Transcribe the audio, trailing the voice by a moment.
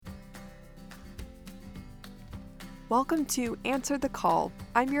Welcome to Answer the Call.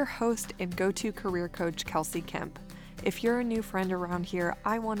 I'm your host and go-to career coach, Kelsey Kemp. If you're a new friend around here,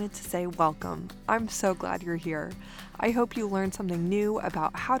 I wanted to say welcome. I'm so glad you're here. I hope you learned something new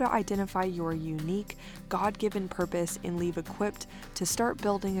about how to identify your unique, God-given purpose and leave equipped to start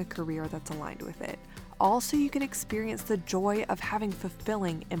building a career that's aligned with it. Also, you can experience the joy of having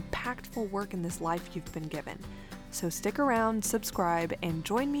fulfilling, impactful work in this life you've been given. So stick around, subscribe, and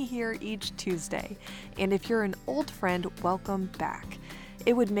join me here each Tuesday. And if you're an old friend, welcome back.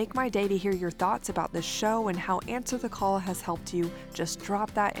 It would make my day to hear your thoughts about this show and how Answer the Call has helped you. Just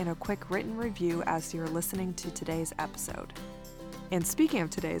drop that in a quick written review as you're listening to today's episode. And speaking of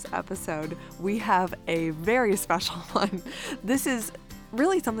today's episode, we have a very special one. This is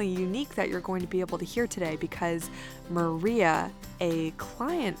really something unique that you're going to be able to hear today because Maria, a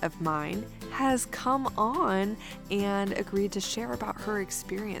client of mine, has come on and agreed to share about her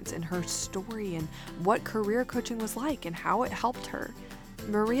experience and her story and what career coaching was like and how it helped her.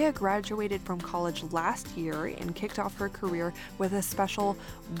 Maria graduated from college last year and kicked off her career with a special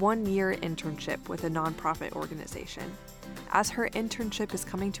one-year internship with a nonprofit organization. As her internship is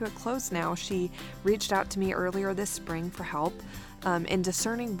coming to a close now, she reached out to me earlier this spring for help in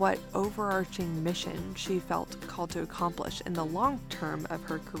discerning what overarching mission she felt called to accomplish in the long term of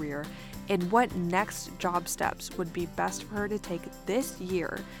her career and what next job steps would be best for her to take this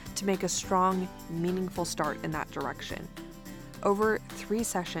year to make a strong, meaningful start in that direction. Over 3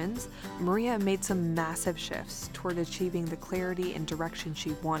 sessions, Maria made some massive shifts toward achieving the clarity and direction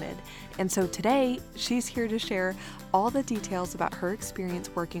she wanted. And so today, she's here to share all the details about her experience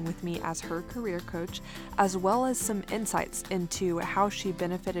working with me as her career coach, as well as some insights into how she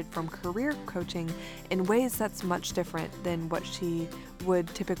benefited from career coaching in ways that's much different than what she would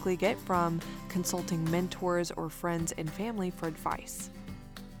typically get from consulting mentors or friends and family for advice.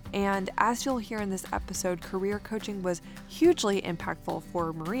 And as you'll hear in this episode, career coaching was hugely impactful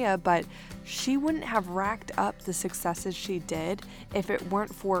for Maria, but she wouldn't have racked up the successes she did if it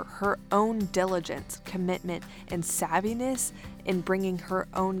weren't for her own diligence, commitment, and savviness in bringing her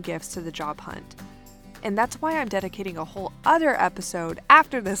own gifts to the job hunt. And that's why I'm dedicating a whole other episode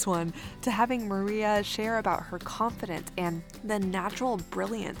after this one to having Maria share about her confidence and the natural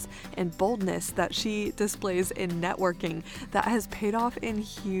brilliance and boldness that she displays in networking that has paid off in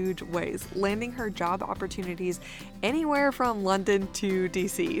huge ways, landing her job opportunities anywhere from London to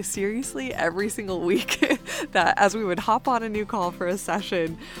DC. Seriously, every single week that as we would hop on a new call for a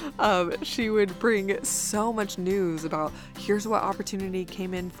session, she would bring so much news about here's what opportunity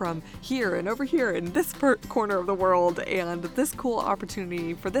came in from here and over here in this corner of the world and this cool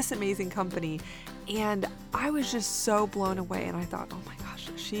opportunity for this amazing company. And I was just so blown away and I thought, oh my gosh,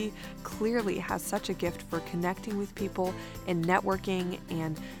 she clearly has such a gift for connecting with people and networking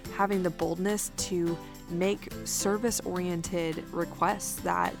and having the boldness to make service-oriented requests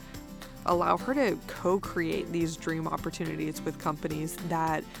that allow her to co-create these dream opportunities with companies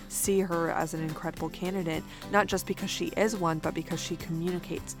that see her as an incredible candidate, not just because she is one, but because she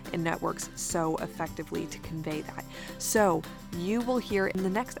communicates and networks so effectively to convey that. So you will hear in the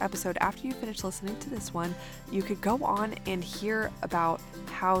next episode, after you finish listening to this one, you could go on and hear about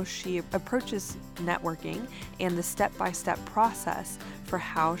how she approaches networking and the step-by-step process for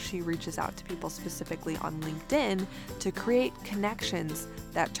how she reaches out to people specifically on LinkedIn to create connections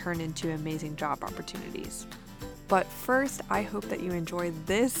that turn into amazing job opportunities. But first, I hope that you enjoy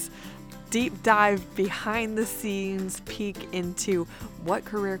this deep dive behind the scenes peek into what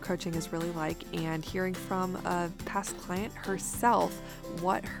career coaching is really like and hearing from a past client herself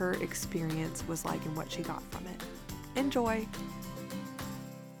what her experience was like and what she got from it. Enjoy.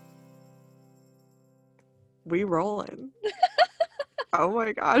 We rolling. Oh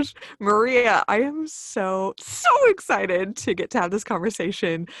my gosh, Maria, I am so excited to get to have this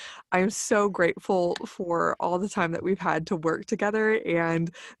conversation. I am so grateful for all the time that we've had to work together,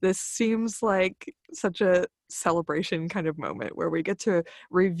 and this seems like such a celebration kind of moment where we get to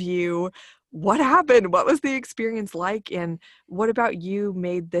review what happened, what was the experience like, and what about you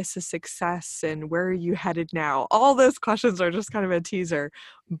made this a success, and where are you headed now? All those questions are just kind of a teaser,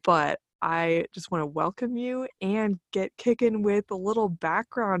 but I just want to welcome you and get kicking with a little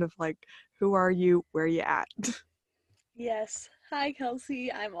background of like, who are you, where you at? Yes. Hi,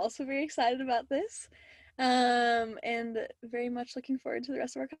 Kelsey. I'm also very excited about this, and very much looking forward to the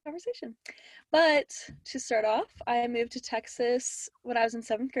rest of our conversation. But to start off, I moved to Texas when I was in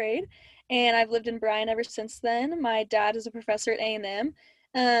 7th grade, and I've lived in Bryan ever since then. My dad is a professor at A&M,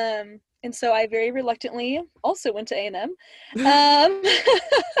 And so I very reluctantly also went to A&M, um,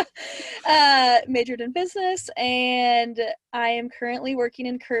 majored in business, and I am currently working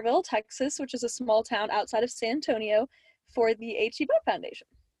in Kerrville, Texas, which is a small town outside of San Antonio, for the H.E. Butt Foundation.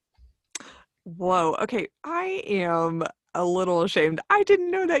 Whoa. Okay. I am a little ashamed. I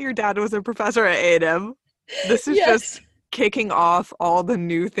didn't know that your dad was a professor at A&M. This is just Yes. kicking off all the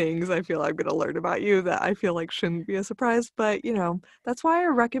new things I feel I'm going to learn about you that I feel like shouldn't be a surprise. But, that's why I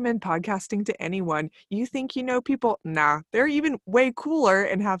recommend podcasting to anyone. You think you know people? Nah, they're even way cooler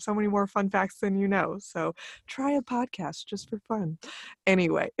and have so many more fun facts than you know. So try a podcast just for fun.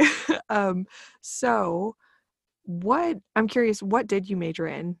 Anyway, so I'm curious, what did you major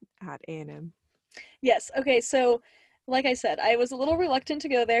in at A&M? Yes. Okay. So, like I said, I was a little reluctant to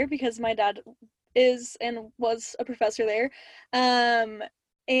go there because my dad is and was a professor there. Um,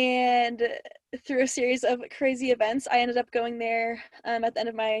 and through a series of crazy events, I ended up going there at the end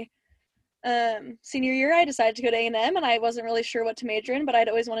of my senior year. I decided to go to A&M, and I wasn't really sure what to major in, but I'd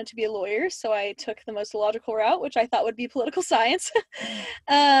always wanted to be a lawyer, so I took the most logical route, which I thought would be political science.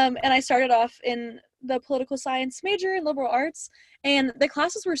 And I started off in the political science major in liberal arts, and the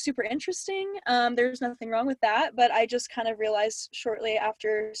classes were super interesting. There's nothing wrong with that, but I just kind of realized shortly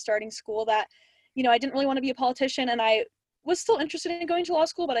after starting school that, I didn't really want to be a politician, and I was still interested in going to law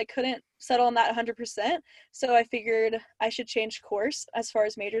school, but I couldn't settle on that 100%. So I figured I should change course as far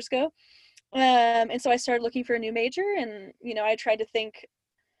as majors go. And so I started looking for a new major, and I tried to think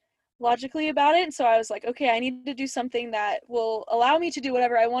logically about it. And so I was like, okay, I need to do something that will allow me to do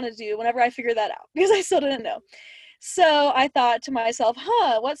whatever I want to do whenever I figure that out, because I still didn't know. So I thought to myself,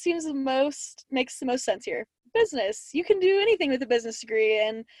 what makes the most sense here? Business. You can do anything with a business degree,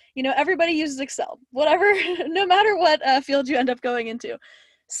 and everybody uses Excel, whatever, no matter what field you end up going into.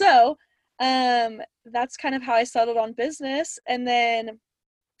 So that's kind of how I settled on business. And then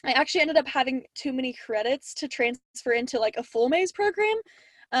I actually ended up having too many credits to transfer into like a full maze program,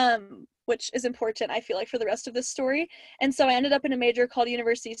 which is important, I feel like, for the rest of this story. And so I ended up in a major called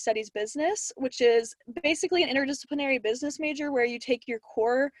University Studies Business, which is basically an interdisciplinary business major where you take your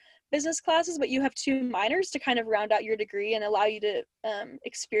core business classes, but you have two minors to kind of round out your degree and allow you to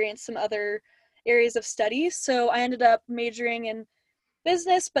experience some other areas of study. So I ended up majoring in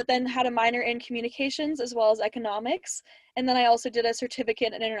business, but then had a minor in communications as well as economics. And then I also did a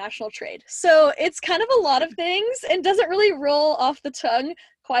certificate in international trade. So it's kind of a lot of things and doesn't really roll off the tongue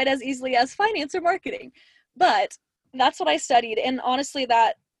quite as easily as finance or marketing. But that's what I studied. And honestly,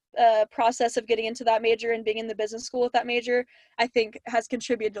 that process of getting into that major and being in the business school with that major, I think has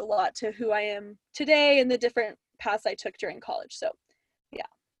contributed a lot to who I am today and the different paths I took during college. So, yeah.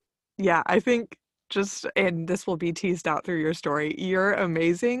 Yeah, I think and this will be teased out through your story, you're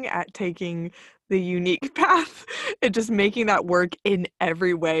amazing at taking the unique path and just making that work in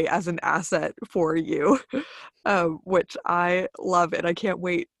every way as an asset for you, which I love, and I can't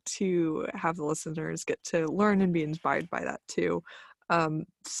wait to have the listeners get to learn and be inspired by that too.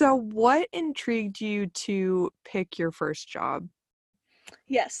 So what intrigued you to pick your first job?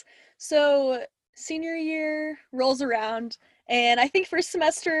 Yes. So senior year rolls around, and I think first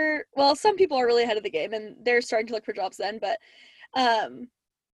semester, well, some people are really ahead of the game and they're starting to look for jobs then, but um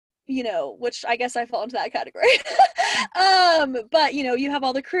which I guess I fall into that category. But you have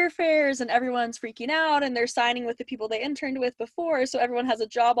all the career fairs and everyone's freaking out and they're signing with the people they interned with before, so everyone has a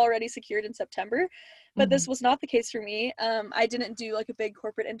job already secured in September. But this was not the case for me. I didn't do like a big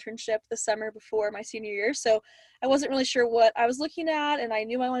corporate internship the summer before my senior year, so I wasn't really sure what I was looking at, and I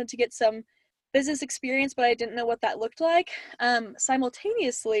knew I wanted to get some business experience, but I didn't know what that looked like.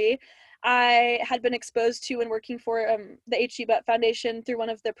 Simultaneously, I had been exposed to and working for the H.E. Butt Foundation through one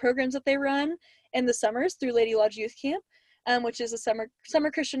of the programs that they run in the summers through Lady Lodge Youth Camp, which is a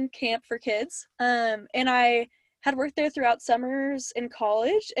summer Christian camp for kids. And I had worked there throughout summers in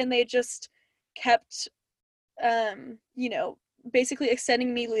college, and they just kept, um, you know, basically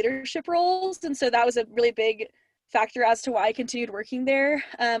extending me leadership roles. And so that was a really big factor as to why I continued working there.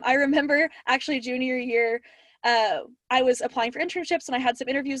 I remember actually junior year, I was applying for internships and I had some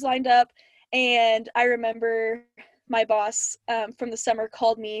interviews lined up. And I remember my boss from the summer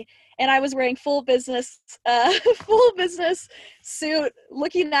called me, and I was wearing full business full business suit,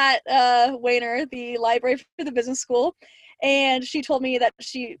 looking at Wayner, the library for the business school. And she told me that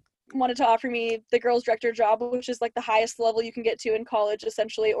she wanted to offer me the girls director job, which is like the highest level you can get to in college,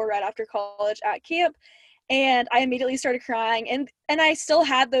 essentially, or right after college at camp. And I immediately started crying, and I still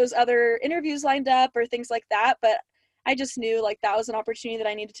had those other interviews lined up or things like that, but I just knew like that was an opportunity that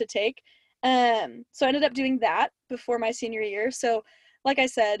I needed to take. So I ended up doing that before my senior year. So like I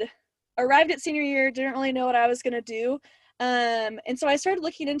said, arrived at senior year, didn't really know what I was going to do. And so I started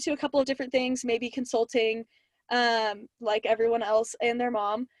looking into a couple of different things, maybe consulting, like everyone else and their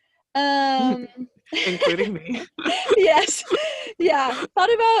mom. Including me. Yes. Yeah.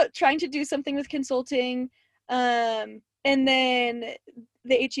 Thought about trying to do something with consulting. And then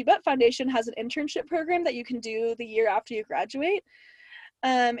the H.E. Butt Foundation has an internship program that you can do the year after you graduate.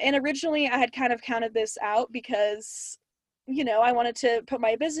 And originally I had kind of counted this out because, I wanted to put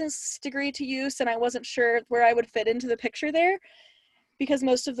my business degree to use, and I wasn't sure where I would fit into the picture there, because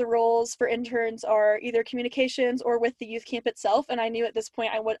most of the roles for interns are either communications or with the youth camp itself. And I knew at this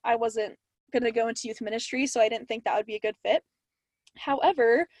point I wasn't going to go into youth ministry, so I didn't think that would be a good fit.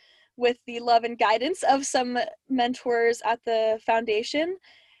 However, with the love and guidance of some mentors at the foundation,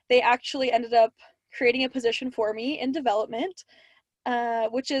 they actually ended up creating a position for me in development,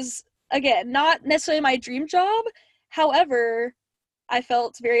 which is, again, not necessarily my dream job. However, I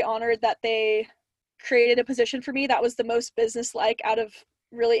felt very honored that they created a position for me that was the most business-like out of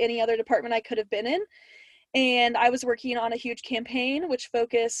really any other department I could have been in. And I was working on a huge campaign which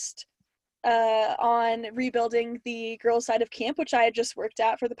focused on rebuilding the girls' side of camp, which I had just worked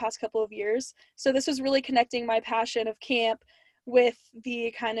at for the past couple of years. So this was really connecting my passion of camp with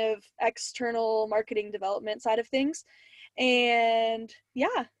the kind of external marketing development side of things. And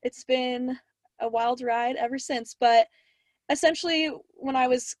yeah, it's been a wild ride ever since. But essentially, when I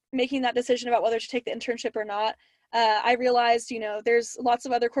was making that decision about whether to take the internship or not, I realized, there's lots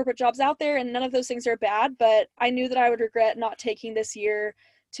of other corporate jobs out there and none of those things are bad, but I knew that I would regret not taking this year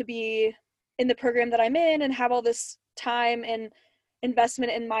to be in the program that I'm in and have all this time and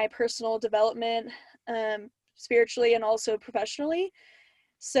investment in my personal development, spiritually and also professionally.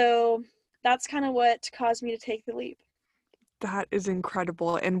 So that's kind of what caused me to take the leap. That is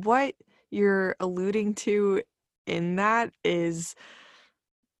incredible. And what you're alluding to in that is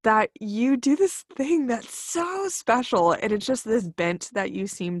that you do this thing that's so special, and it's just this bent that you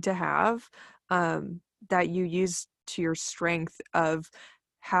seem to have, that you use to your strength of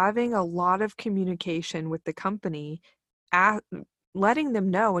having a lot of communication with the company, at letting them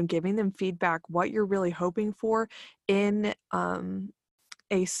know and giving them feedback what you're really hoping for in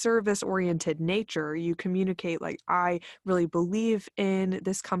a service-oriented nature. You communicate like, I really believe in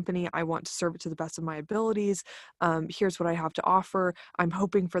this company. I want to serve it to the best of my abilities. Here's what I have to offer. I'm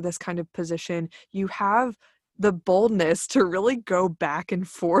hoping for this kind of position. You have the boldness to really go back and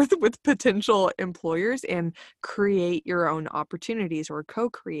forth with potential employers and create your own opportunities or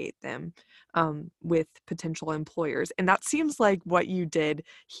co-create them with potential employers. And that seems like what you did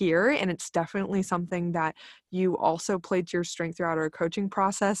here. And it's definitely something that you also played to your strength throughout our coaching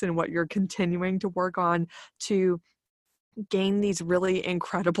process and what you're continuing to work on to gain these really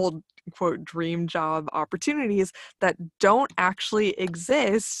incredible, quote, dream job opportunities that don't actually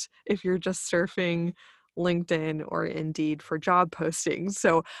exist if you're just surfing LinkedIn or Indeed for job postings.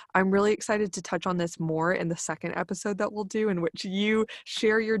 So I'm really excited to touch on this more in the second episode that we'll do, in which you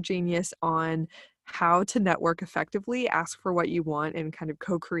share your genius on how to network effectively, ask for what you want, and kind of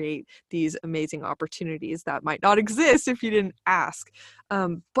co-create these amazing opportunities that might not exist if you didn't ask.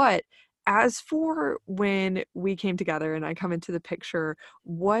 But as for when we came together and I come into the picture,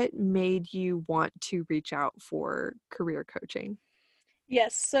 what made you want to reach out for career coaching?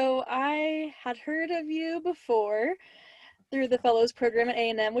 Yes, so I had heard of you before through the fellows program at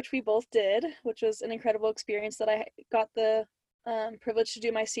A&M, which we both did, which was an incredible experience that I got the privilege to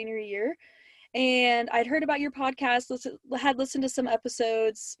do my senior year. And I'd heard about your podcast, had listened to some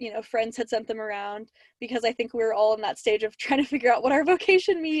episodes, friends had sent them around, because I think we were all in that stage of trying to figure out what our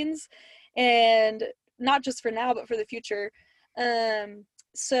vocation means, and not just for now, but for the future.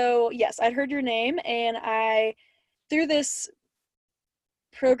 So yes, I'd heard your name, and through this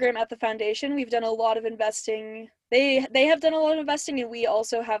program at the foundation, we've done a lot of investing. They have done a lot of investing, and we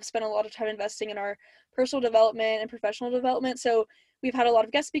also have spent a lot of time investing in our personal development and professional development. So we've had a lot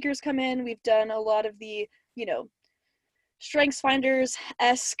of guest speakers come in. We've done a lot of the, Strengths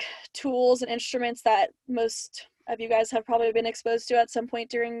Finders-esque tools and instruments that most of you guys have probably been exposed to at some point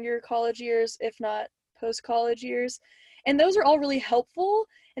during your college years, if not post-college years. And those are all really helpful,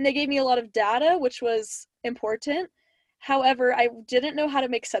 and they gave me a lot of data, which was important. However, I didn't know how to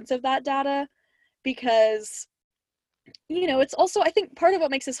make sense of that data, because, it's also, I think part of what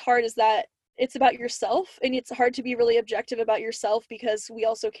makes this hard is that it's about yourself, and it's hard to be really objective about yourself because we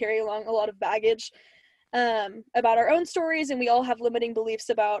also carry along a lot of baggage about our own stories, and we all have limiting beliefs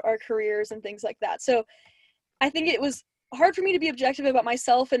about our careers and things like that. So I think it was hard for me to be objective about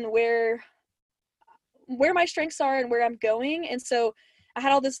myself and where my strengths are and where I'm going. And so I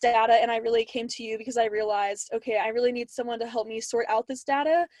had all this data, and I really came to you because I realized, okay, I really need someone to help me sort out this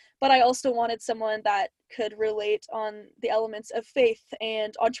data, but I also wanted someone that could relate on the elements of faith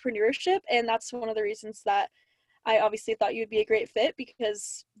and entrepreneurship. And that's one of the reasons that I obviously thought you'd be a great fit,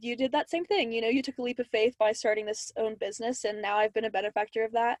 because you did that same thing. You know, you took a leap of faith by starting this own business, and now I've been a benefactor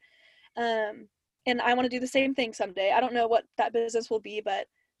of that. Um, and I want to do the same thing someday. I don't know what that business will be, but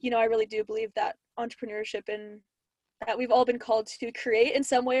you know, I really do believe that entrepreneurship and that we've all been called to create in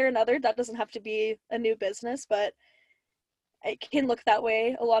some way or another. That doesn't have to be a new business, but it can look that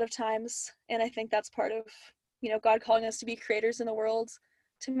way a lot of times. And I think that's part of, you know, God calling us to be creators in the world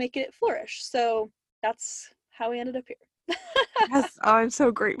to make it flourish. So that's how we ended up here. Yes, I'm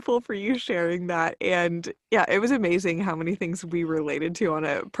so grateful for you sharing that. And yeah, it was amazing how many things we related to on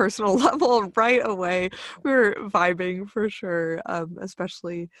a personal level right away. We were vibing for sure,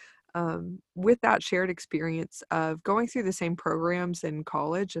 especially with that shared experience of going through the same programs in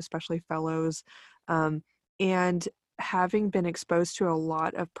college, especially fellows, and having been exposed to a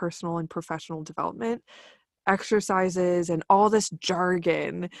lot of personal and professional development exercises and all this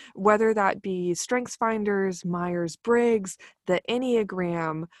jargon, whether that be Strengths Finders, Myers-Briggs, the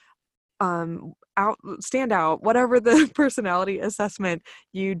Enneagram, stand out, whatever the personality assessment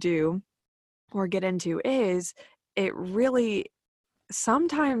you do or get into is, it really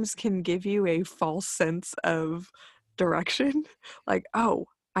sometimes can give you a false sense of direction. Like, oh,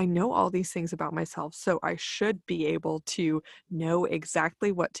 I know all these things about myself, so I should be able to know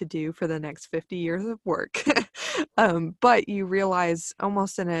exactly what to do for the next 50 years of work. But you realize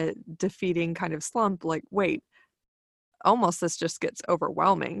almost in a defeating kind of slump, like, wait, almost this just gets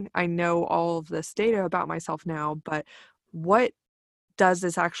overwhelming. I know all of this data about myself now, but what does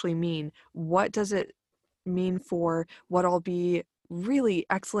this actually mean? What does it mean for what I'll be really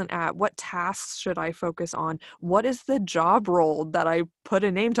excellent at? What tasks should I focus on? What is the job role that I put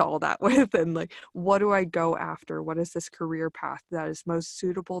a name to all that with? And like, what do I go after? What is this career path that is most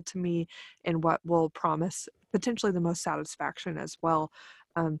suitable to me and what will promise potentially the most satisfaction as well?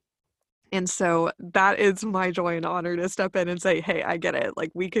 Um, and so that is my joy and honor to step in and say, hey, I get it.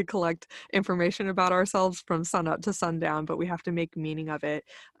 Like, we could collect information about ourselves from sun up to sundown, but we have to make meaning of it.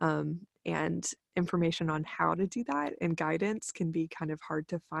 And information on how to do that and guidance can be kind of hard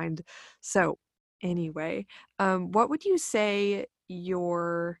to find. So anyway, what would you say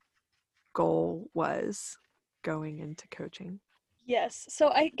your goal was going into coaching? Yes. So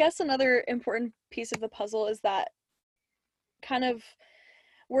I guess another important piece of the puzzle is that kind of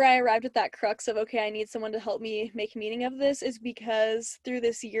where I arrived at that crux of, okay, I need someone to help me make meaning of this, is because through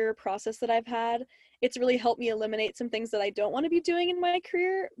this year process that I've had, it's really helped me eliminate some things that I don't want to be doing in my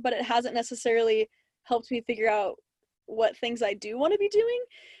career, but it hasn't necessarily helped me figure out what things I do want to be doing.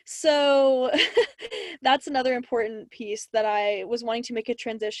 So that's another important piece, that I was wanting to make a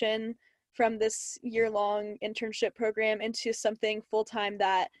transition from this year-long internship program into something full-time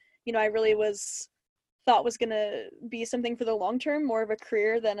that, you know, I really was thought was going to be something for the long term, more of a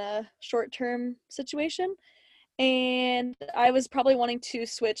career than a short term situation. And I was probably wanting to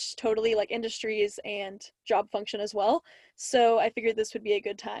switch totally, like, industries and job function as well. So I figured this would be a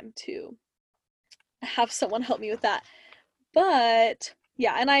good time to have someone help me with that. But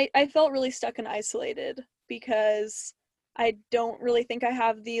yeah, and I felt really stuck and isolated because I don't really think I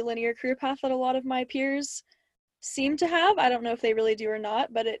have the linear career path that a lot of my peers seem to have. I don't know if they really do or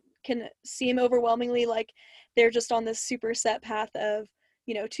not, but it can seem overwhelmingly like they're just on this super set path of,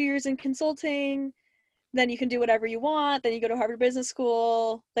 you know, 2 years in consulting, then you can do whatever you want, then you go to Harvard Business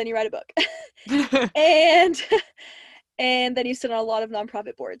School, then you write a book. and and then you sit on a lot of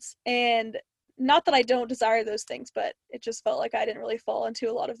nonprofit boards. And not that I don't desire those things, but it just felt like I didn't really fall into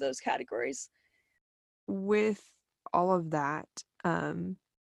a lot of those categories. With all of that, um,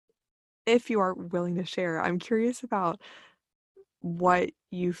 if you are willing to share, I'm curious about what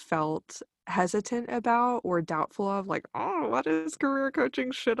you felt hesitant about or doubtful of, like, oh, what is career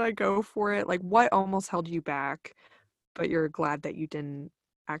coaching? Should I go for it? Like, what almost held you back, but you're glad that you didn't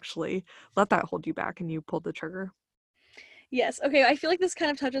actually let that hold you back and you pulled the trigger? Yes. Okay. I feel like this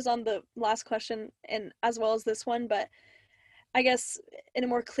kind of touches on the last question and as well as this one, but I guess in a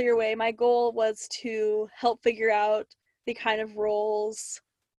more clear way, my goal was to help figure out the kind of roles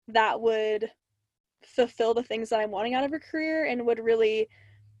that would fulfill the things that I'm wanting out of a career and would really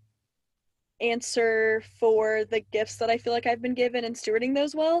answer for the gifts that I feel like I've been given and stewarding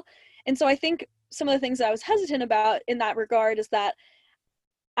those well. And so I think some of the things that I was hesitant about in that regard is that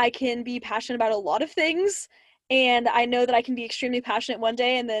I can be passionate about a lot of things, and I know that I can be extremely passionate one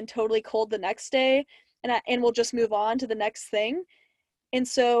day and then totally cold the next day, and we'll just move on to the next thing. And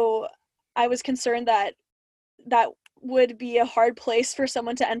so I was concerned that would be a hard place for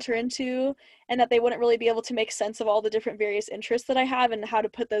someone to enter into, and that they wouldn't really be able to make sense of all the different various interests that I have and how to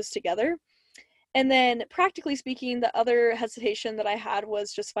put those together. And then, practically speaking, the other hesitation that I had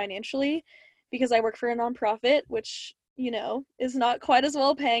was just financially, because I work for a nonprofit, which, is not quite as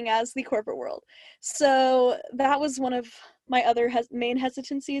well paying as the corporate world. So that was one of my other main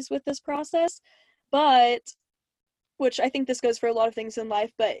hesitancies with this process. But which I think this goes for a lot of things in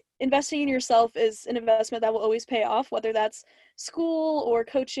life, but investing in yourself is an investment that will always pay off, whether that's school or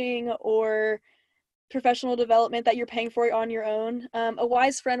coaching or professional development that you're paying for on your own. A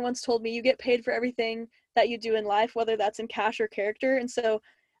wise friend once told me, you get paid for everything that you do in life, whether that's in cash or character. And so,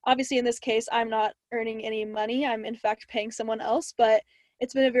 obviously, in this case, I'm not earning any money. I'm, in fact, paying someone else, but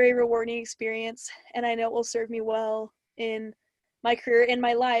it's been a very rewarding experience, and I know it will serve me well in my career and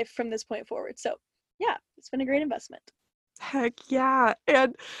my life from this point forward. So, yeah, it's been a great investment. Heck yeah.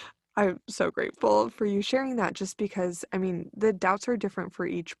 And I'm so grateful for you sharing that, just because, I mean, the doubts are different for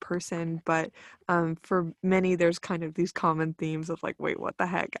each person, but for many, there's kind of these common themes of like, wait, what the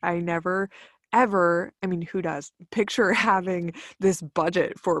heck? I never ever, I mean, who does picture having this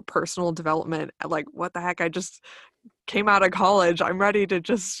budget for personal development? Like, what the heck? I just came out of college. I'm ready to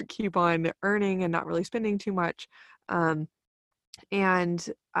just keep on earning and not really spending too much. Um, and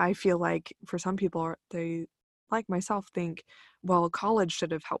I feel like for some people, they, like myself, think, well, college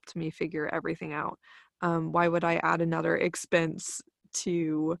should have helped me figure everything out. Why would I add another expense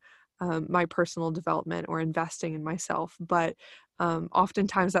to my personal development or investing in myself? But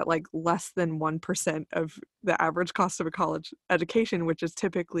oftentimes at like less than 1% of the average cost of a college education, which is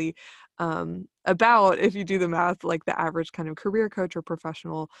typically about, if you do the math, like the average kind of career coach or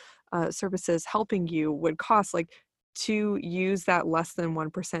professional services helping you would cost like, to use that less than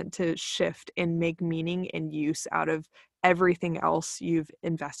 1% to shift and make meaning and use out of everything else you've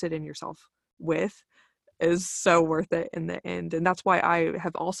invested in yourself with, is so worth it in the end. And that's why I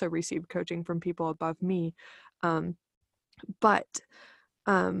have also received coaching from people above me. Um, but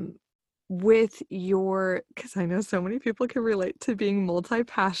um, with your, because I know so many people can relate to being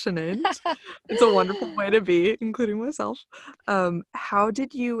multi-passionate. It's a wonderful way to be, including myself. How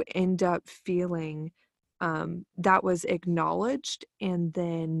did you end up feeling that was acknowledged and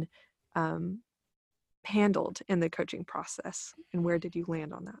then um, handled in the coaching process? And where did you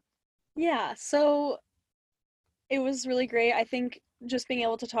land on that? Yeah, so it was really great. I think just being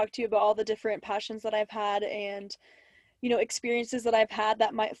able to talk to you about all the different passions that I've had and, experiences that I've had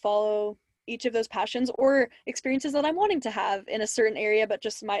that might follow each of those passions, or experiences that I'm wanting to have in a certain area but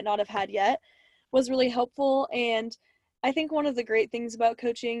just might not have had yet, was really helpful. And I think one of the great things about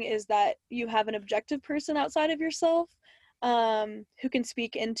coaching is that you have an objective person outside of yourself, who can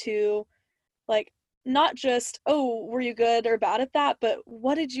speak into, like, not just, oh, were you good or bad at that, but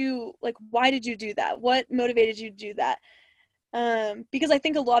what did you like, why did you do that, what motivated you to do that. Because I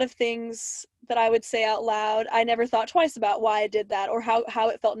think a lot of things that I would say out loud, I never thought twice about why I did that or how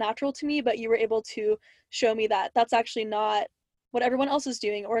it felt natural to me, but you were able to show me that that's actually not what everyone else is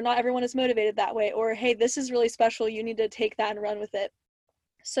doing, or not everyone is motivated that way, or hey, this is really special, you need to take that and run with it.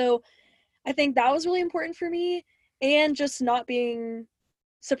 So I think that was really important for me, and just not being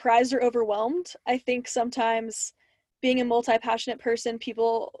surprised or overwhelmed. I think sometimes being a multi-passionate person,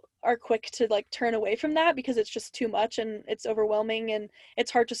 people are quick to like turn away from that because it's just too much and it's overwhelming and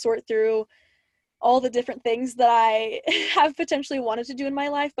it's hard to sort through all the different things that I have potentially wanted to do in my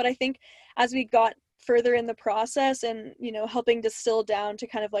life. But I think as we got further in the process and, helping distill down to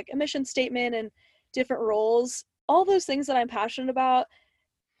kind of like a mission statement and different roles, all those things that I'm passionate about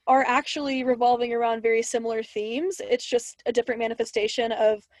are actually revolving around very similar themes. It's just a different manifestation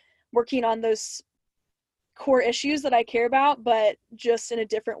of working on those core issues that I care about, but just in a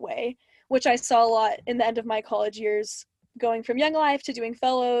different way, which I saw a lot in the end of my college years, going from Young Life to doing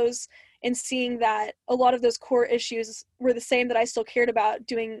fellows, and seeing that a lot of those core issues were the same that I still cared about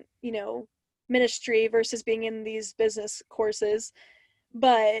doing, ministry versus being in these business courses,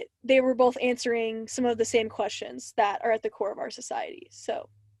 but they were both answering some of the same questions that are at the core of our society. So,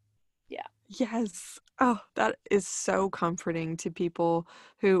 yeah. Yes. Oh, that is so comforting to people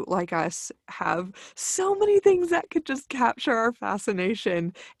who, like us, have so many things that could just capture our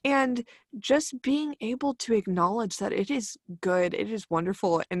fascination. And just being able to acknowledge that it is good, it is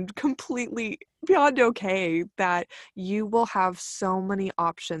wonderful, and completely beyond okay that you will have so many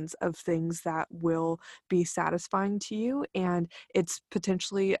options of things that will be satisfying to you. And it's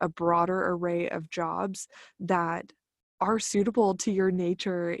potentially a broader array of jobs that are suitable to your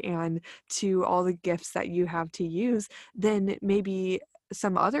nature and to all the gifts that you have to use than maybe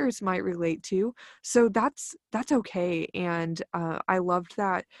some others might relate to. So that's okay. And I loved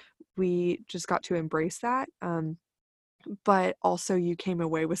that we just got to embrace that. but also you came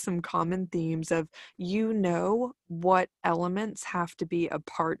away with some common themes of, what elements have to be a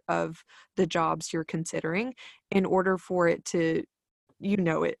part of the jobs you're considering in order for it to,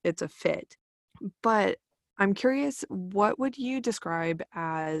 it's a fit. But I'm curious, what would you describe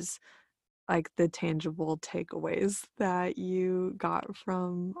as like the tangible takeaways that you got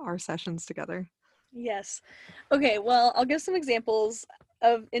from our sessions together? Yes. Okay, well, I'll give some examples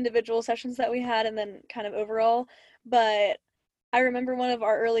of individual sessions that we had and then kind of overall. But I remember one of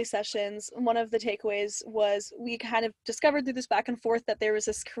our early sessions, one of the takeaways was we kind of discovered through this back and forth that there was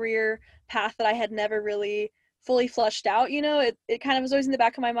this career path that I had never really fully flushed out. It kind of was always in the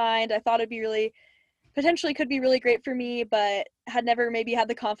back of my mind. I thought it'd be really, potentially could be really great for me, but had never maybe had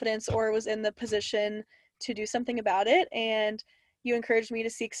the confidence or was in the position to do something about it. And you encouraged me to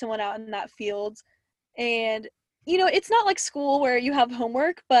seek someone out in that field. And, it's not like school where you have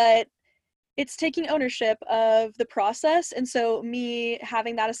homework, but it's taking ownership of the process. And so, me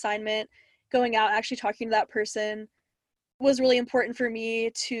having that assignment, going out, actually talking to that person was really important for me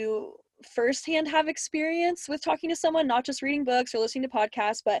to firsthand have experience with talking to someone, not just reading books or listening to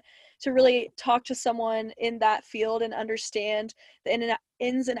podcasts, but to really talk to someone in that field and understand the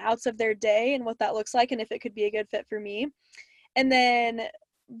ins and outs of their day and what that looks like and if it could be a good fit for me. And then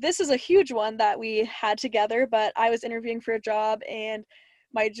this is a huge one that we had together, but I was interviewing for a job and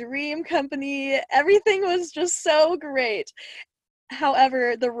my dream company, everything was just so great.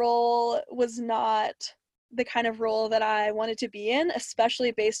 However, the role was not the kind of role that I wanted to be in,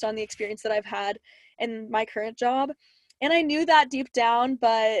 especially based on the experience that I've had in my current job. And I knew that deep down,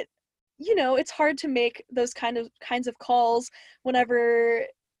 but it's hard to make those kinds of calls whenever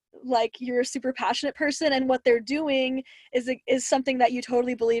like you're a super passionate person and what they're doing is something that you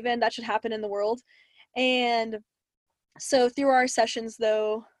totally believe in that should happen in the world. And so through our sessions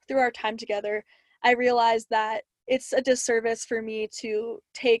though, through our time together, I realized that it's a disservice for me to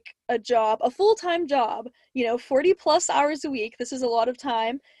take a job, a full-time job, 40 plus hours a week. This is a lot of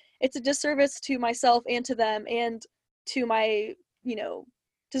time. It's a disservice to myself and to them and to my, you know,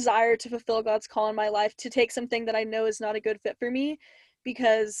 desire to fulfill God's call in my life to take something that I know is not a good fit for me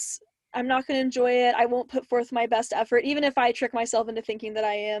because I'm not going to enjoy it. I won't put forth my best effort, even if I trick myself into thinking that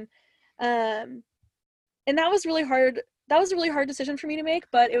I am. Um, and that was really hard. That was a really hard decision for me to make,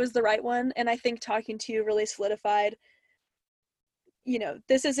 but it was the right one. And I think talking to you really solidified,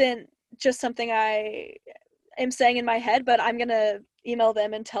 this isn't just something I am saying in my head, but I'm going to email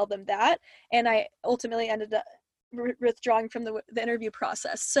them and tell them that. And I ultimately ended up withdrawing from the interview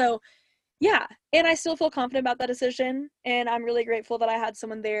process. So, yeah. And I still feel confident about that decision. And I'm really grateful that I had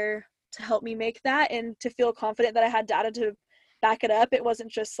someone there to help me make that and to feel confident that I had data to back it up. It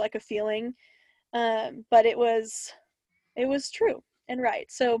wasn't just like a feeling, but it was true and right.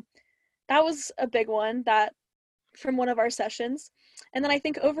 So that was a big one that from one of our sessions. And then I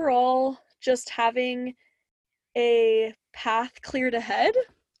think overall, just having a path cleared ahead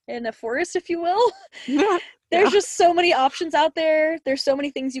in a forest, if you will. There's Yeah. just so many options out there. There's so many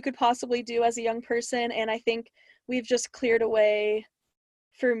things you could possibly do as a young person. And I think we've just cleared a way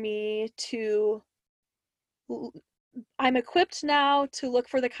for me to, I'm equipped now to look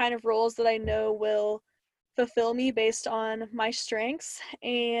for the kind of roles that I know will fulfill me based on my strengths.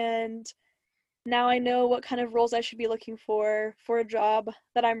 And now I know what kind of roles I should be looking for a job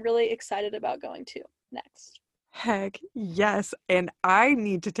that I'm really excited about going to next. Heck yes. And I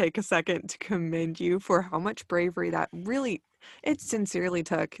need to take a second to commend you for how much bravery that really it sincerely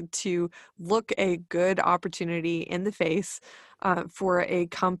took to look a good opportunity in the face for a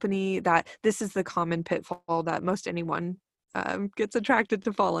company that this is the common pitfall that most anyone gets attracted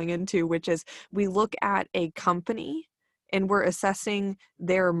to falling into, which is we look at a company and we're assessing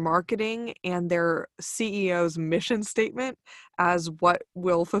their marketing and their CEO's mission statement as what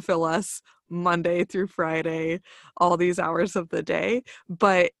will fulfill us Monday through Friday, all these hours of the day.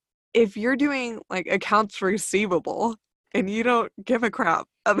 But if you're doing like accounts receivable and you don't give a crap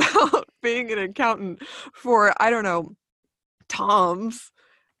about being an accountant for, I don't know, Tom's,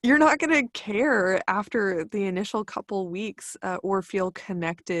 you're not going to care after the initial couple weeks or feel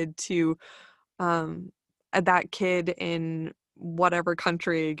connected to um, that kid in whatever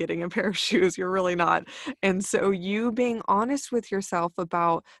country getting a pair of shoes. You're really not. And so you being honest with yourself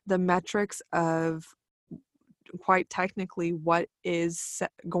about the metrics of quite technically what is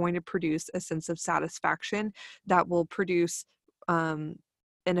going to produce a sense of satisfaction that will produce an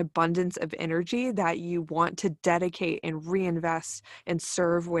abundance of energy that you want to dedicate and reinvest and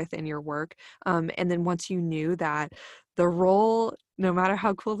serve with in your work. And then once you knew that the role, no matter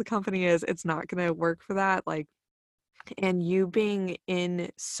how cool the company is, it's not going to work for that. Like, and you being in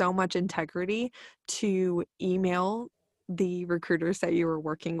so much integrity to email the recruiters that you were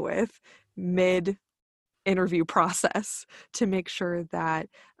working with mid interview process to make sure that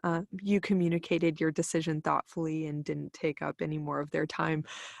you communicated your decision thoughtfully and didn't take up any more of their time.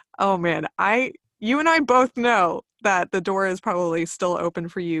 Oh man, you and I both know that the door is probably still open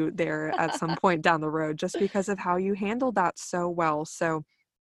for you there at some point down the road just because of how you handled that so well. So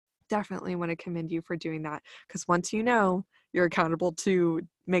definitely want to commend you for doing that, because once you know, you're accountable to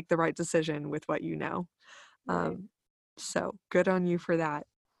make the right decision with what you know. Right. So good on you for that.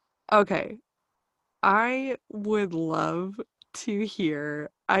 Okay, I would love to hear.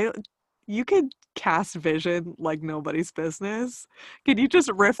 You could cast vision like nobody's business. Could you just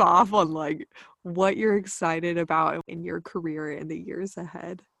riff off on like what you're excited about in your career in the years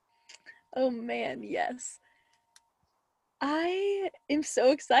ahead? Oh man, yes. I am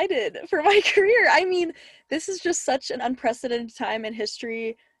so excited for my career. I mean, this is just such an unprecedented time in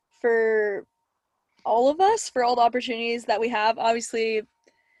history for all of us, for all the opportunities that we have. Obviously,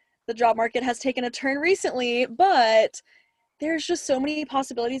 the job market has taken a turn recently, but there's just so many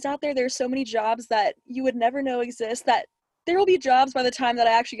possibilities out there. There's so many jobs that you would never know exist, that there will be jobs by the time that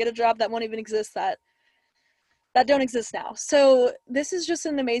I actually get a job that won't even exist, that don't exist now. So this is just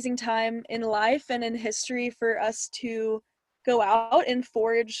an amazing time in life and in history for us to go out and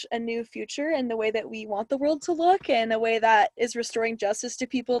forge a new future in the way that we want the world to look, and a way that is restoring justice to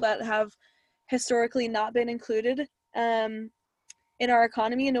people that have historically not been included in our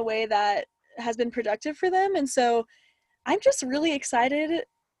economy in a way that has been productive for them. And so I'm just really excited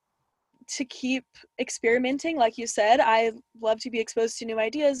to keep experimenting. Like you said, I love to be exposed to new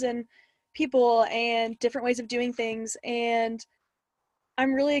ideas and people and different ways of doing things. And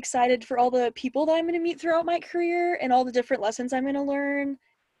I'm really excited for all the people that I'm going to meet throughout my career, and all the different lessons I'm going to learn,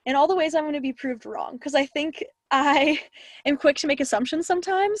 and all the ways I'm going to be proved wrong. Because I think I am quick to make assumptions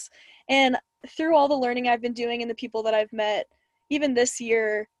sometimes. And through all the learning I've been doing and the people that I've met, even this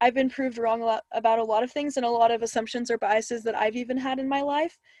year, I've been proved wrong about a lot of things, and a lot of assumptions or biases that I've even had in my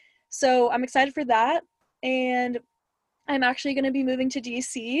life. So I'm excited for that. And I'm actually going to be moving to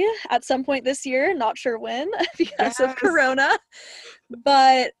DC at some point this year, not sure when because of Yes. Corona,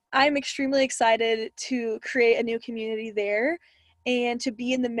 but I'm extremely excited to create a new community there and to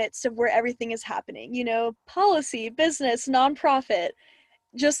be in the midst of where everything is happening, policy, business, nonprofit,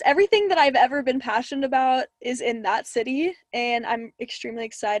 just everything that I've ever been passionate about is in that city. And I'm extremely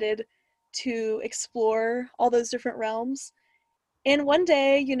excited to explore all those different realms. And one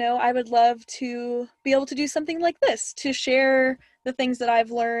day, I would love to be able to do something like this, to share the things that I've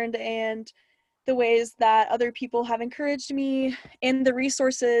learned and the ways that other people have encouraged me, and the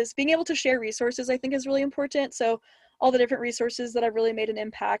resources. Being able to share resources, I think, is really important. So all the different resources that have really made an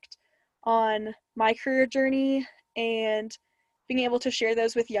impact on my career journey, and being able to share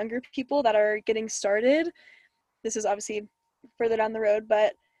those with younger people that are getting started. This is obviously further down the road,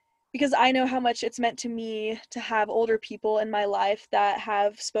 but because I know how much it's meant to me to have older people in my life that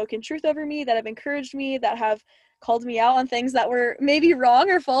have spoken truth over me, that have encouraged me, that have called me out on things that were maybe wrong,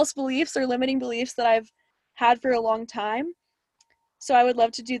 or false beliefs or limiting beliefs that I've had for a long time. So I would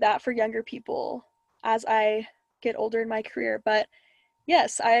love to do that for younger people as I get older in my career. But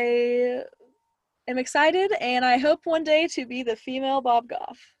yes, I am excited, and I hope one day to be the female Bob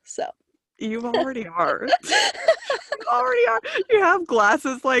Goff. So You already are. You already are. You have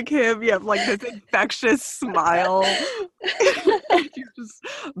glasses like him. You have like this infectious smile. And you're just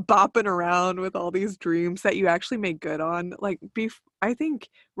bopping around with all these dreams that you actually make good on. Like, I think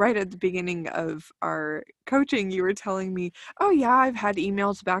right at the beginning of our coaching, you were telling me, oh, yeah, I've had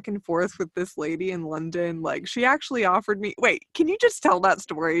emails back and forth with this lady in London. Like, she actually offered me. Wait, can you just tell that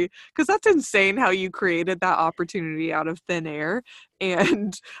story? Because that's insane how you created that opportunity out of thin air.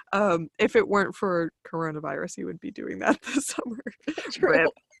 And if it weren't for coronavirus, you would be doing that this summer. true.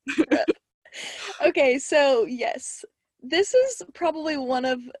 Rip. Okay, so yes, this is probably one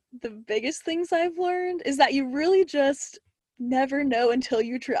of the biggest things I've learned, is that you really just never know until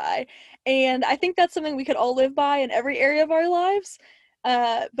you try. And I think that's something we could all live by in every area of our lives,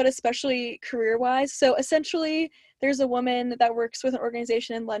 but especially career-wise. So essentially, there's a woman that works with an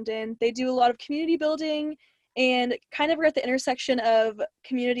organization in London. They do a lot of community building, and kind of are at the intersection of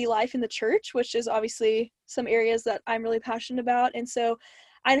community life in the church, which is obviously some areas that I'm really passionate about. And so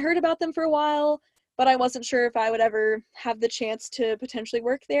I'd heard about them for a while, but I wasn't sure if I would ever have the chance to potentially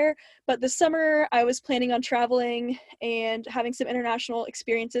work there. But this summer, I was planning on traveling and having some international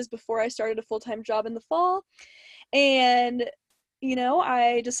experiences before I started a full-time job in the fall. And,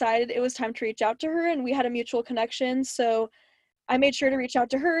 I decided it was time to reach out to her, and we had a mutual connection. So I made sure to reach out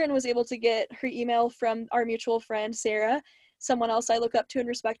to her and was able to get her email from our mutual friend, Sarah, someone else I look up to and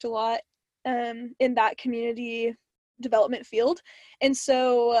respect a lot in that community development field. And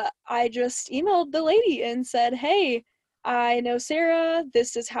so I just emailed the lady and said, hey, I know Sarah.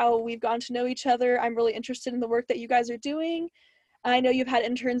 This is how we've gotten to know each other. I'm really interested in the work that you guys are doing. I know you've had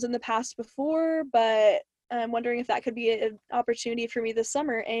interns in the past before, but I'm wondering if that could be an opportunity for me this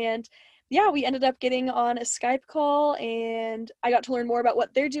summer. And yeah, we ended up getting on a Skype call, and I got to learn more about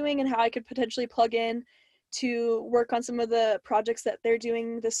what they're doing and how I could potentially plug in to work on some of the projects that they're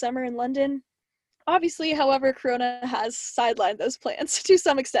doing this summer in London. Obviously, however, Corona has sidelined those plans to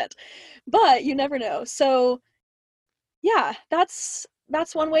some extent, but you never know. So yeah, that's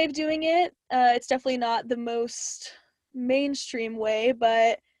one way of doing it. It's definitely not the most mainstream way,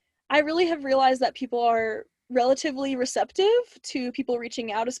 but I really have realized that people are relatively receptive to people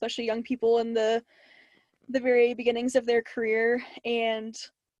reaching out, especially young people in the very beginnings of their career. And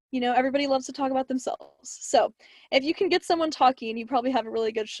everybody loves to talk about themselves. So if you can get someone talking, you probably have a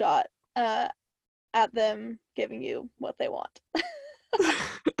really good shot at them giving you what they want.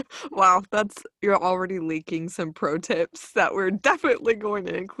 Wow, you're already leaking some pro tips that we're definitely going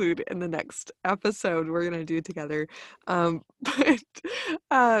to include in the next episode we're going to do together. But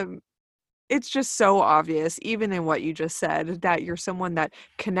it's just so obvious, even in what you just said, that you're someone that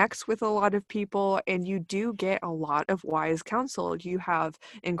connects with a lot of people and you do get a lot of wise counsel. You have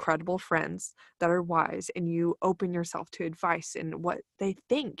incredible friends that are wise and you open yourself to advice and what they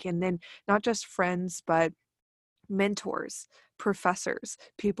think. And then not just friends, but mentors, professors,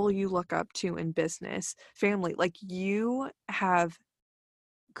 people you look up to in business, family. Like, you have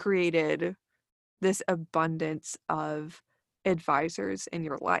created this abundance of advisors in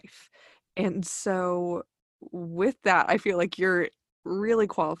your life. And so with that, I feel like you're really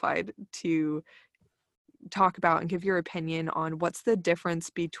qualified to talk about and give your opinion on what's the difference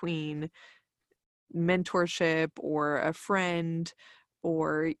between mentorship or a friend,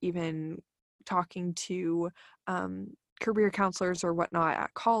 or even talking to career counselors or whatnot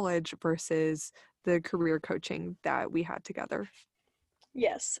at college versus the career coaching that we had together.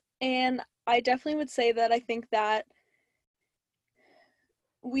 Yes. And I definitely would say that I think that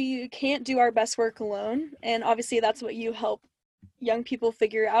we can't do our best work alone. And obviously that's what you help young people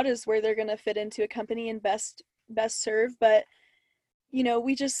figure out, is where they're going to fit into a company and best serve. But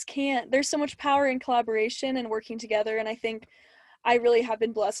we just can't. There's so much power in collaboration and working together. And I think I really have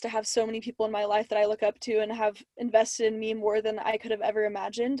been blessed to have so many people in my life that I look up to and have invested in me more than I could have ever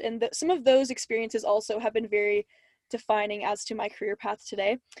imagined. And some of those experiences also have been very defining as to my career path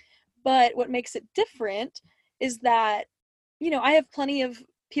today. But what makes it different is that, I have plenty of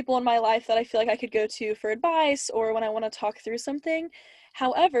people in my life that I feel like I could go to for advice or when I want to talk through something.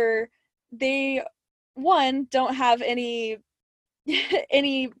 However, they, one, don't have any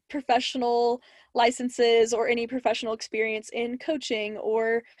any professional licenses or any professional experience in coaching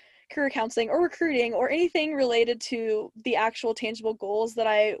or career counseling or recruiting or anything related to the actual tangible goals that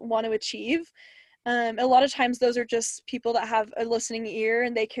I want to achieve. A lot of times those are just people that have a listening ear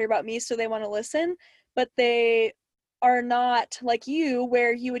and they care about me, so they want to listen, but they are not like you,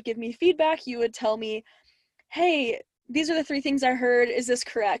 where you would give me feedback. You would tell me, hey, these are the 3 things I heard. Is this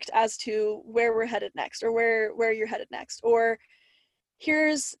correct as to where we're headed next, or where you're headed next? Or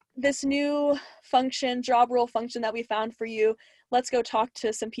here's this new function, job role function that we found for you. Let's go talk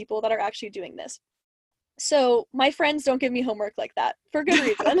to some people that are actually doing this. So my friends don't give me homework like that, for good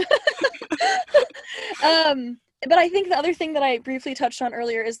reason. But I think the other thing that I briefly touched on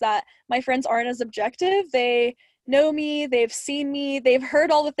earlier is that my friends aren't as objective. They know me, they've seen me, they've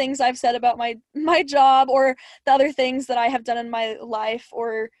heard all the things I've said about my job or the other things that I have done in my life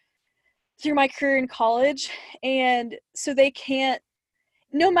or through my career in college. And so they can't,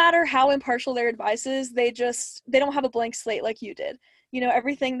 no matter how impartial their advice is, they don't have a blank slate like you did.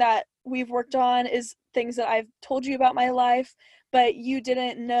 Everything that we've worked on is things that I've told you about my life, but you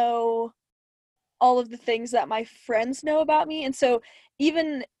didn't know all of the things that my friends know about me. And so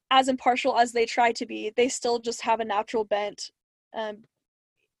even as impartial as they try to be, they still just have a natural bent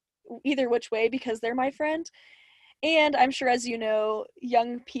either which way, because they're my friend. And I'm sure, as you know,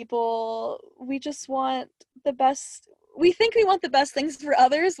 young people, we just want the best. We think we want the best things for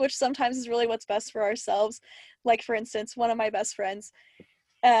others, which sometimes is really what's best for ourselves. Like, for instance, one of my best friends,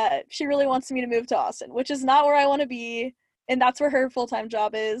 she really wants me to move to Austin, which is not where I want to be. And that's where her full-time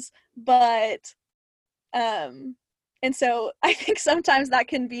job is. But, and so I think sometimes that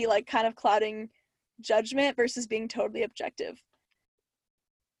can be like kind of clouding judgment versus being totally objective,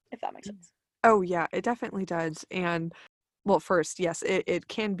 if that makes sense. Oh yeah, it definitely does. And well, first, yes, it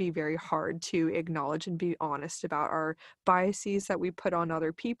can be very hard to acknowledge and be honest about our biases that we put on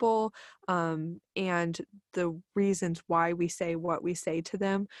other people, and the reasons why we say what we say to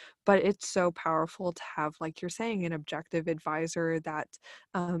them. But it's so powerful to have, like you're saying, an objective advisor that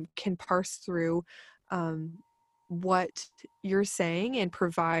can parse through um, what you're saying and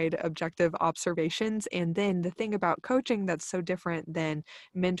provide objective observations. And then the thing about coaching that's so different than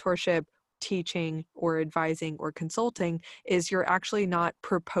mentorship, teaching, or advising or consulting is you're actually not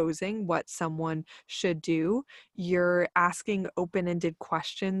proposing what someone should do. You're asking open-ended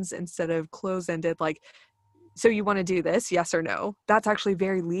questions instead of close-ended, like, so you want to do this, yes or no? That's actually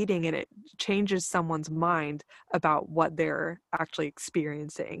very leading, and it changes someone's mind about what they're actually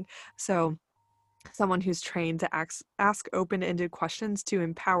experiencing. So someone who's trained to ask open-ended questions to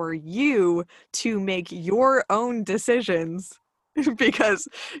empower you to make your own decisions because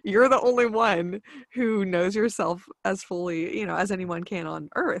you're the only one who knows yourself as fully, as anyone can on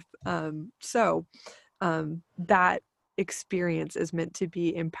earth. That experience is meant to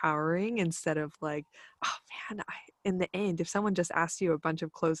be empowering instead of like, oh man, in the end, if someone just asks you a bunch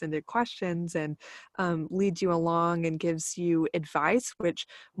of close-ended questions and leads you along and gives you advice, which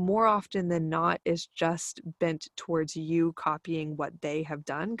more often than not is just bent towards you copying what they have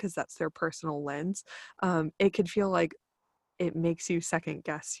done because that's their personal lens, it could feel like it makes you second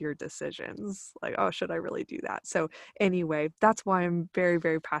guess your decisions. Like, oh, should I really do that? So anyway, that's why I'm very,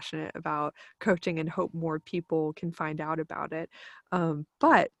 very passionate about coaching and hope more people can find out about it.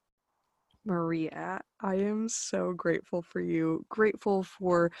 But Maria, I am so grateful for you, grateful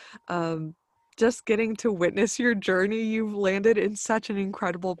for just getting to witness your journey. You've landed in such an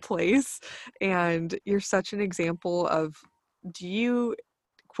incredible place, and you're such an example of, do you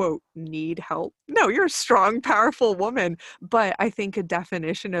quote need help? No, you're a strong, powerful woman. But I think a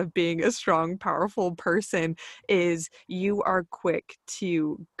definition of being a strong, powerful person is you are quick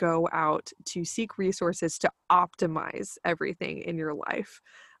to go out to seek resources to optimize everything in your life.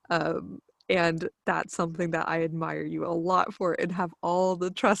 Um, and that's something that I admire you a lot for, and have all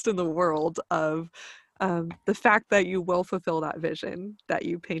the trust in the world of the fact that you will fulfill that vision that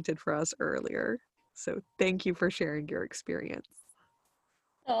you painted for us earlier. So thank you for sharing your experience.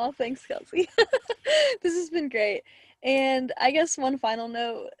 Oh, thanks, Kelsey. This has been great. And I guess one final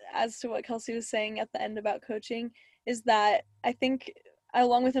note as to what Kelsey was saying at the end about coaching is that I think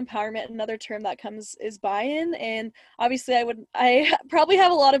along with empowerment, another term that comes is buy-in. And obviously I probably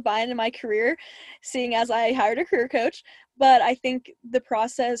have a lot of buy-in in my career, seeing as I hired a career coach, but I think the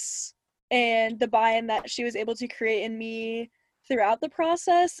process and the buy-in that she was able to create in me throughout the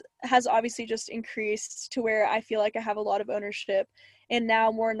process has obviously just increased to where I feel like I have a lot of ownership and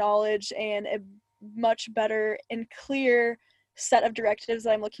now more knowledge and a much better and clear set of directives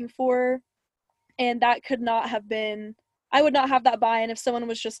that I'm looking for. And that could not have been, I would not have that buy-in if someone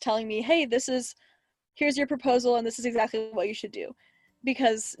was just telling me, hey, here's your proposal and this is exactly what you should do.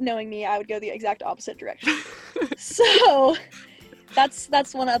 Because knowing me, I would go the exact opposite direction. So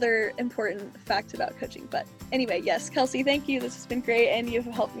that's one other important fact about coaching. But anyway, yes, Kelsey, thank you. This has been great and you've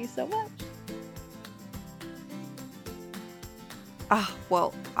helped me so much.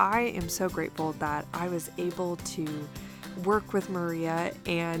 Well, I am so grateful that I was able to work with Maria,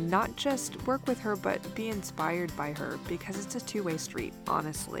 and not just work with her, but be inspired by her, because it's a two-way street,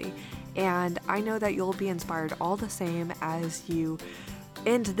 honestly. And I know that you'll be inspired all the same as you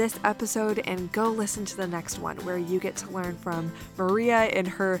end this episode and go listen to the next one, where you get to learn from Maria in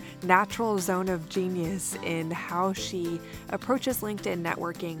her natural zone of genius in how she approaches LinkedIn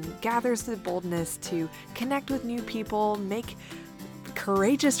networking, gathers the boldness to connect with new people, make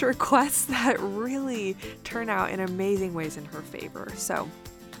courageous requests that really turn out in amazing ways in her favor. So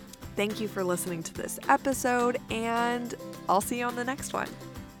thank you for listening to this episode, and I'll see you on the next one.